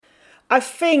I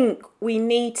think we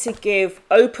need to give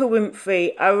Oprah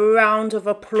Winfrey a round of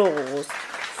applause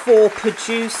for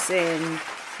producing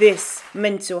this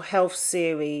mental health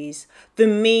series, The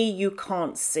Me You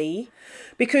Can't See,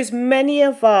 because many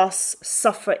of us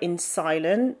suffer in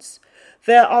silence.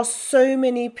 There are so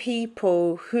many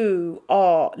people who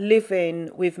are living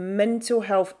with mental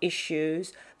health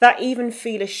issues that even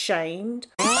feel ashamed.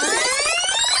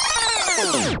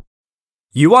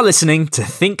 You are listening to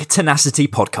Think Tenacity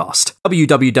Podcast.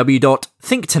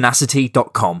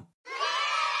 www.thinktenacity.com.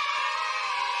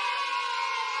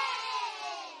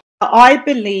 I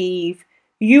believe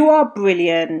you are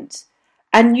brilliant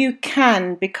and you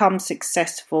can become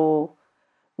successful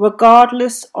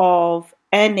regardless of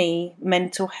any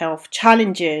mental health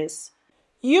challenges.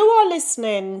 You are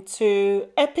listening to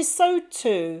episode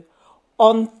 2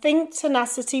 on Think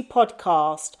Tenacity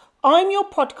Podcast. I'm your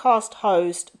podcast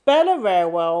host, Bella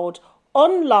Rareworld,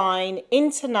 online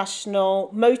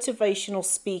international motivational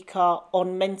speaker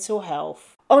on mental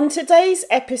health. On today's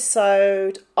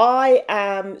episode, I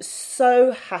am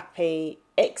so happy,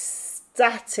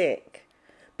 ecstatic,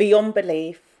 beyond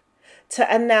belief, to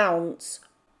announce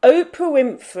Oprah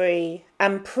Winfrey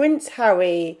and Prince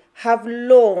Harry have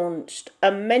launched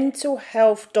a mental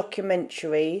health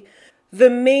documentary, The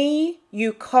Me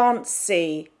You Can't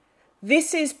See.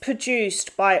 This is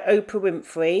produced by Oprah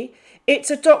Winfrey. It's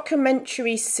a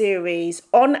documentary series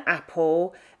on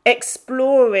Apple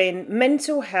exploring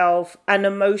mental health and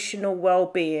emotional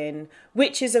well-being,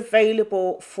 which is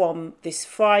available from this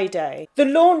Friday. The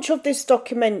launch of this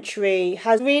documentary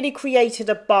has really created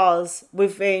a buzz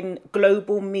within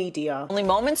global media. Only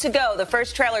moments ago, the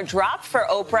first trailer dropped for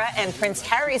Oprah and Prince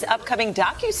Harry's upcoming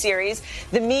docuseries,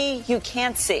 The Me You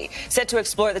Can't See. Set to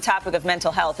explore the topic of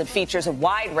mental health, it features a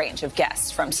wide range of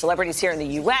guests, from celebrities here in the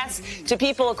U.S. to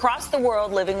people across the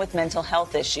world living with mental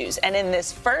health issues. And in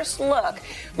this first look,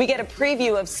 we get a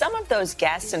preview of some of those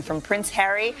guests and from Prince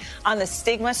Harry on the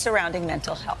stigma surrounding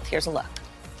mental health. Here's a look.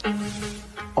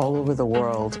 All over the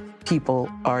world, people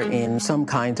are in some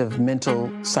kind of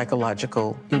mental,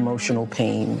 psychological, emotional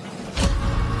pain.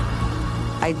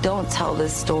 I don't tell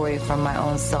this story from my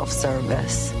own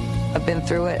self-service. I've been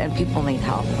through it and people need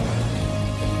help.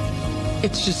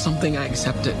 It's just something I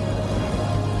accepted.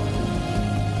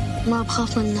 ما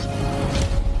بخاف منه.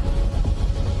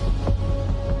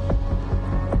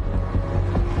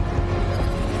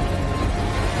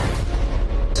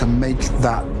 To make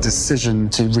that decision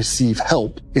to receive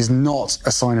help is not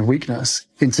a sign of weakness.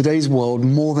 In today's world,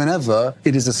 more than ever,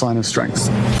 it is a sign of strength.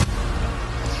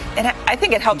 And I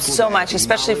think it helps so much,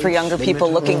 especially for younger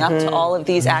people looking up to all of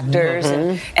these actors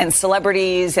and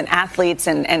celebrities and athletes,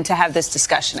 and to have this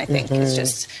discussion, I think, is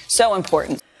just so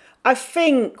important. I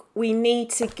think we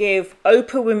need to give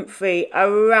Oprah Winfrey a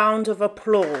round of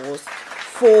applause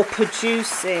for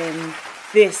producing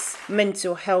this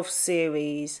mental health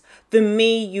series, The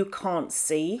Me You Can't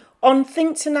See. On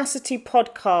Think Tenacity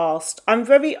Podcast, I'm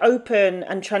very open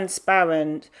and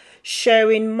transparent,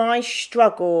 sharing my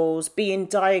struggles being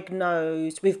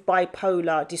diagnosed with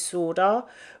bipolar disorder,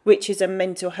 which is a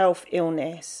mental health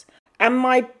illness. And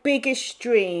my biggest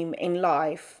dream in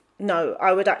life, no,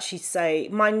 I would actually say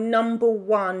my number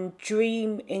one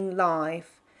dream in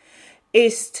life,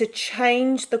 is to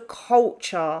change the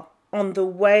culture on the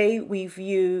way we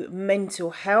view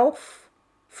mental health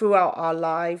throughout our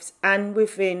lives and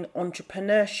within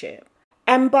entrepreneurship.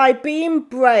 And by being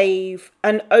brave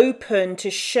and open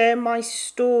to share my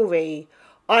story,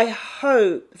 I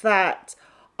hope that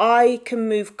I can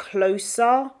move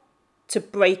closer to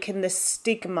breaking the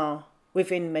stigma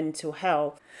within mental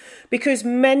health. Because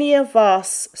many of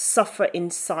us suffer in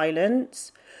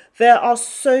silence. There are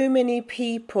so many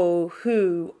people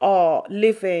who are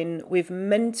living with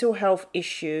mental health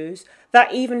issues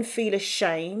that even feel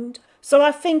ashamed. So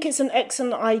I think it's an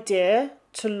excellent idea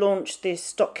to launch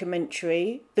this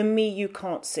documentary, The Me You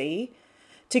Can't See,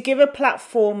 to give a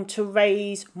platform to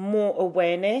raise more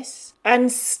awareness and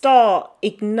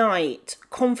ignite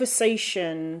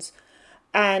conversations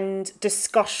and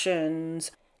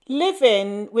discussions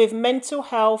living with mental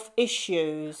health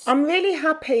issues. I'm really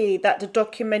happy that the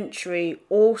documentary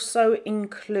also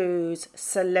includes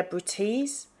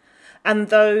celebrities and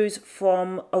those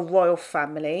from a royal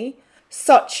family,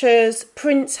 such as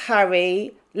Prince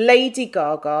Harry, Lady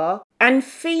Gaga, and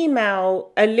female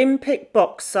Olympic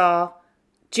boxer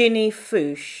Ginny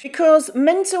Fouche. Because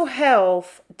mental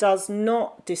health does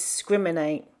not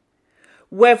discriminate.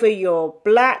 Whether you're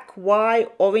black,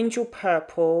 white, orange or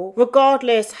purple,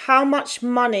 regardless how much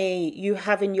money you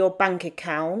have in your bank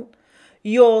account,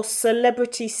 your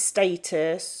celebrity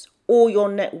status or your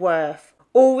net worth,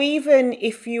 or even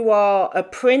if you are a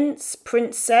prince,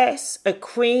 princess, a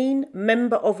queen,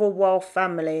 member of a royal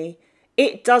family,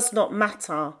 it does not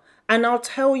matter. And I'll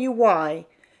tell you why.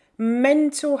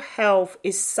 Mental health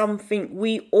is something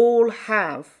we all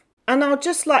have. And I'd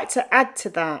just like to add to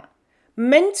that.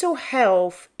 Mental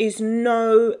health is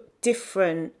no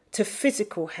different to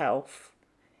physical health.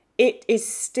 It is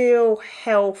still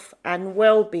health and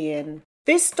well-being.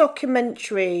 This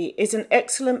documentary is an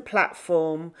excellent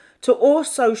platform to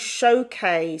also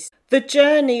showcase the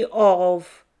journey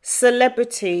of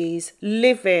celebrities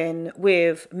living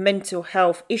with mental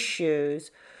health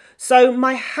issues. So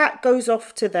my hat goes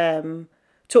off to them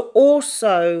to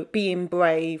also being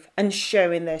brave and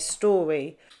sharing their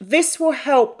story. This will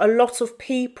help a lot of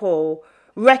people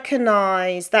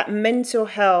recognize that mental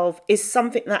health is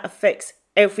something that affects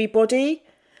everybody,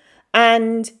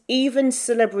 and even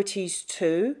celebrities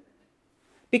too,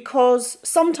 because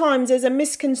sometimes there's a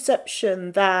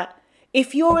misconception that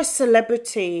if you're a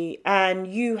celebrity and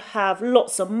you have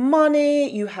lots of money,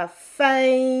 you have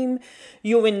fame,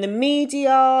 you're in the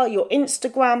media, your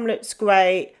Instagram looks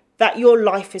great, that your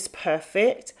life is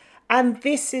perfect. And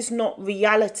this is not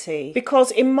reality,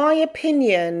 because in my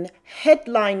opinion,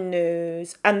 headline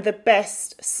news and the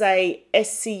best, say,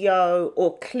 SEO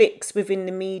or clicks within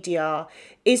the media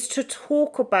is to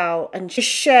talk about and to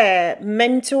share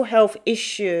mental health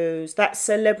issues that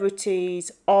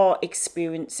celebrities are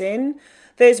experiencing.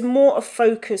 There's more a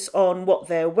focus on what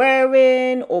they're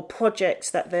wearing or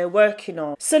projects that they're working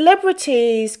on.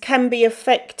 Celebrities can be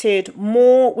affected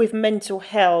more with mental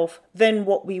health than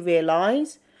what we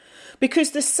realise.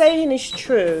 Because the saying is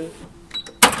true,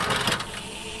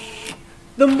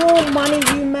 the more money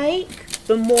you make,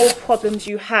 the more problems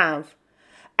you have.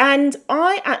 And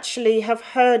I actually have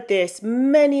heard this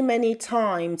many, many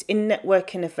times in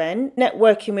networking events,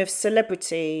 networking with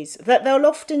celebrities, that they'll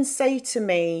often say to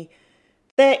me,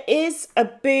 there is a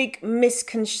big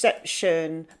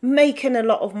misconception making a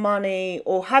lot of money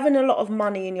or having a lot of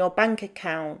money in your bank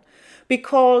account,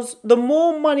 because the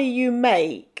more money you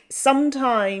make,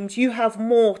 sometimes you have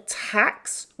more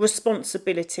tax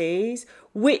responsibilities,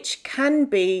 which can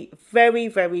be very,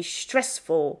 very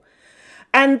stressful.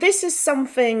 And this is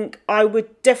something I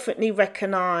would definitely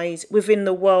recognise within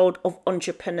the world of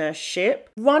entrepreneurship.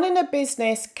 Running a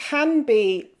business can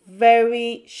be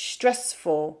very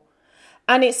stressful,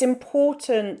 and it's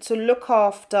important to look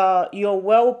after your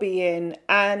well-being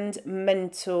and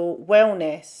mental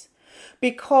wellness,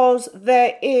 because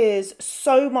there is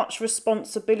so much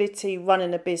responsibility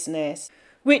running a business,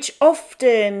 which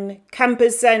often can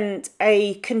present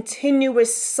a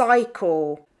continuous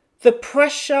cycle. The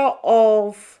pressure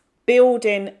of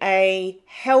building a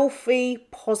healthy,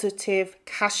 positive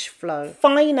cash flow,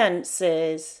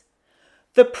 finances,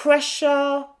 the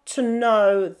pressure to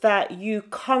know that you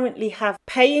currently have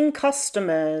paying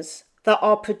customers that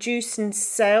are producing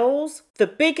sales. The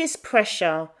biggest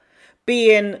pressure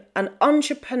being an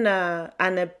entrepreneur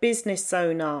and a business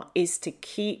owner is to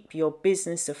keep your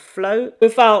business afloat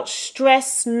without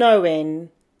stress,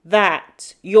 knowing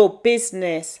that your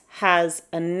business has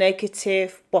a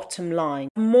negative bottom line.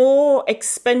 More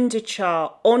expenditure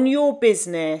on your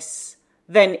business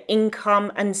than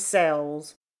income and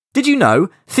sales. Did you know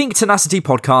Think Tenacity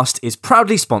podcast is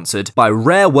proudly sponsored by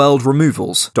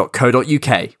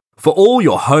rareworldremovals.co.uk for all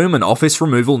your home and office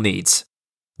removal needs?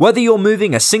 Whether you're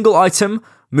moving a single item,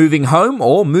 moving home,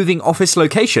 or moving office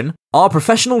location, our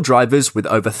professional drivers with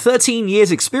over 13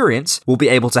 years experience will be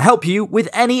able to help you with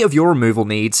any of your removal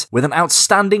needs with an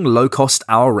outstanding low-cost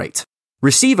hour rate.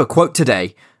 Receive a quote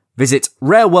today. Visit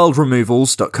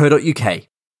rareworldremovals.co.uk.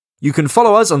 You can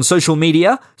follow us on social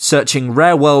media, searching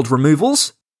Rare World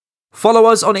Removals. Follow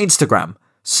us on Instagram,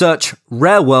 search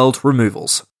Rare World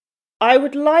Removals. I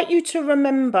would like you to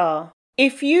remember,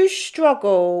 if you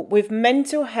struggle with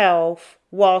mental health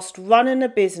whilst running a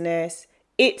business,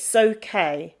 it's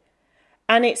okay.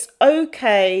 And it's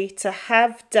okay to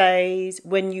have days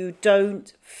when you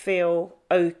don't feel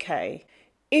okay.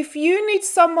 If you need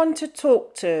someone to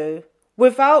talk to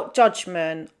without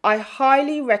judgment, I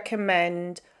highly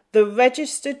recommend the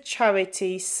registered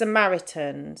charity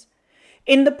Samaritans.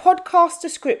 In the podcast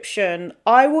description,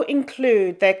 I will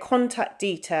include their contact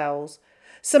details.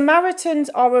 Samaritans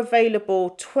are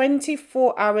available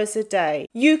 24 hours a day.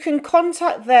 You can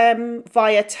contact them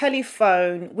via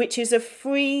telephone, which is a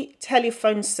free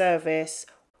telephone service,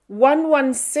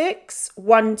 116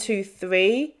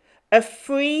 123, a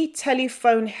free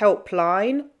telephone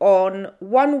helpline on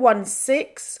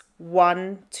 116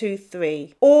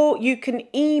 123. Or you can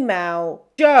email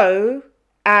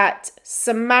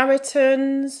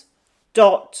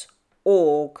joe@samaritans.org.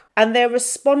 and their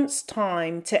response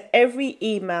time to every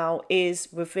email is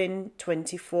within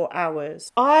 24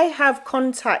 hours. I have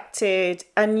contacted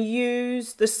and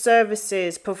used the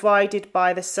services provided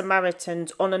by the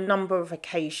Samaritans on a number of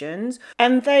occasions,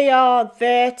 and they are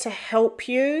there to help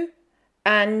you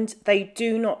and they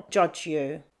do not judge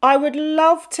you. I would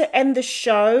love to end the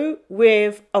show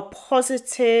with a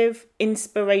positive,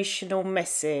 inspirational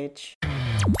message.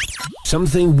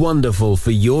 Something wonderful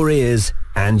for your ears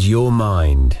and your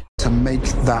mind. To make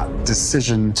that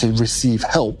decision to receive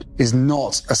help is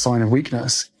not a sign of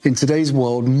weakness. In today's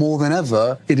world, more than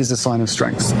ever, it is a sign of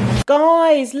strength.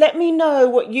 Guys, let me know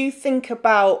what you think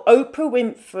about Oprah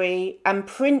Winfrey and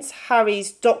Prince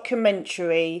Harry's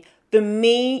documentary, The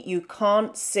Me You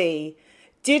Can't See.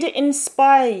 Did it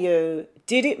inspire you?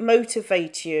 Did it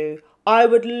motivate you? I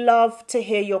would love to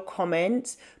hear your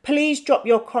comments. Please drop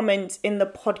your comments in the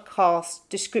podcast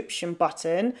description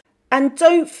button. And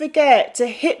don't forget to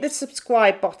hit the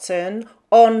subscribe button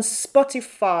on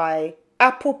Spotify,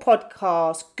 Apple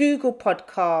Podcasts, Google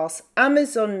Podcasts,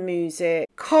 Amazon Music,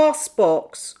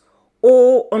 Castbox,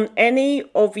 or on any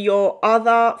of your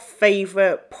other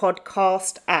favourite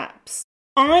podcast apps.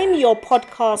 I'm your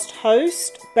podcast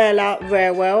host, Bella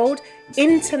Rareworld,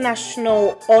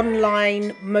 international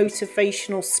online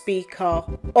motivational speaker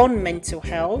on mental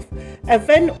health.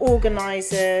 Event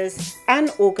organisers and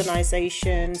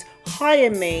organisations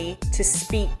hire me to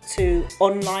speak to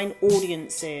online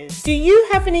audiences. Do you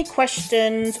have any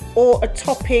questions or a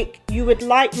topic you would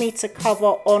like me to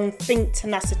cover on Think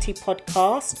Tenacity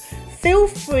podcast? Feel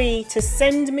free to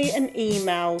send me an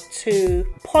email to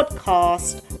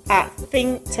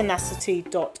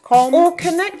podcast@thinktenacity.com or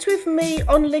connect with me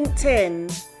on LinkedIn.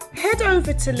 Head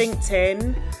over to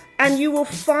LinkedIn and you will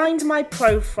find my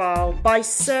profile by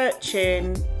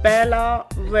searching Bella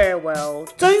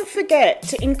Rareworld. Don't forget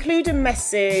to include a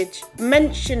message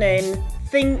mentioning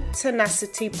Think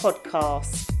Tenacity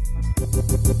podcast.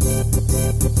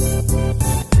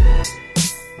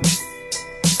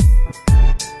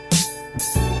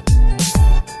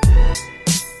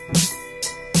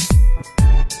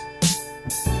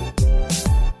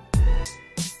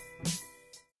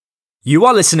 You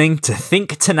are listening to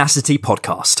Think Tenacity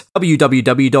Podcast.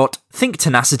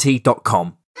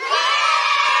 www.thinktenacity.com.